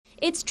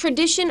It's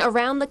tradition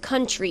around the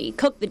country.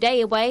 Cook the day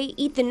away,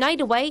 eat the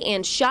night away,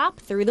 and shop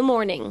through the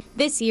morning.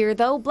 This year,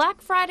 though,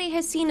 Black Friday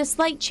has seen a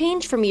slight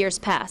change from years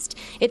past.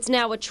 It's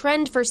now a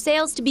trend for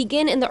sales to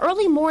begin in the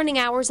early morning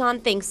hours on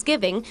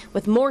Thanksgiving,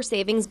 with more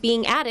savings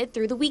being added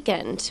through the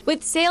weekend.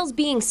 With sales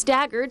being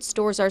staggered,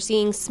 stores are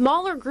seeing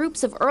smaller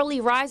groups of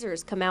early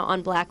risers come out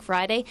on Black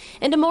Friday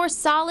and a more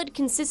solid,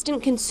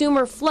 consistent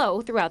consumer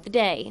flow throughout the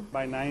day.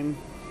 By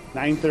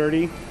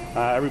 9:30,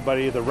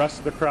 the rest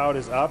of the crowd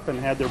is up and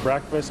had their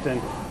breakfast,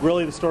 and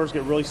really the stores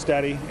get really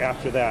steady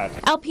after that.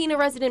 Alpena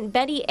resident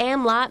Betty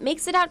Amlott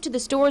makes it out to the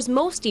stores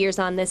most years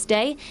on this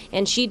day,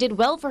 and she did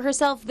well for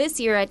herself this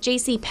year at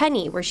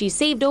JCPenney, where she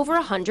saved over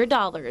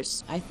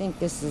 $100. I think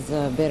this is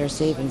a better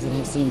savings than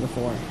I've seen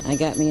before. I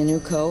got me a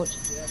new coat.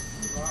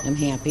 I'm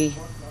happy.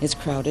 It's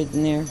crowded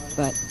in there,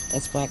 but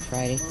it's Black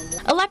Friday.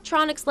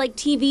 Electronics like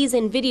TVs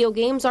and video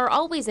games are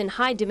always in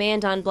high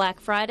demand on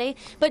Black Friday,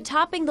 but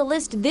topping the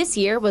list this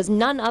year was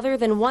none other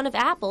than one of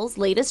Apple's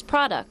latest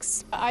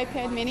products.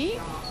 iPad mini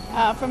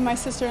from my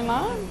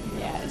sister-in-law.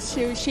 Yeah,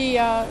 she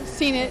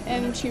seen it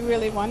and she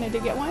really wanted to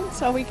get one,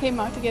 so we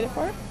came out to get it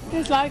for her.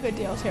 There's a lot of good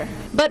deals here.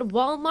 But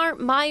Walmart,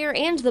 Meijer,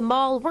 and the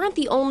mall weren't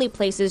the only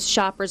places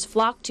shoppers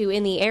flocked to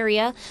in the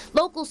area.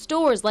 Local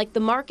stores like the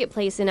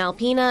Marketplace in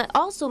Alpena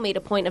also made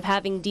a point of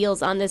having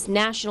deals on this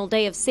National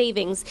Day of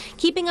Savings,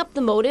 keeping up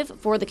the motive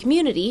for the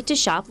community to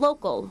shop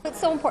local.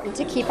 It's so important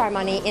to keep our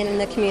money in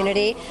the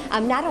community.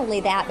 Not only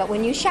that, but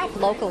when you shop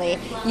locally,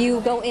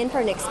 you go in for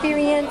an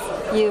experience,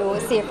 you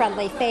see a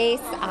friendly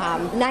face.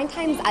 9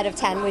 times out of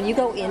 10, when you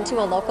go into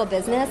a local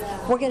business,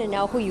 we're going to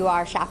know who you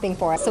are shopping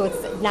for. So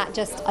it's not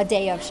just a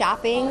day of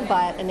shopping,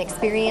 but an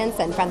experience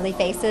and friendly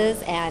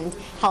faces and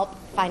help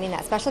finding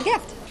that special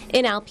gift.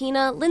 In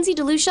Alpena, Lindsay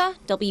DeLucia,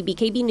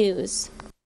 WBKB News.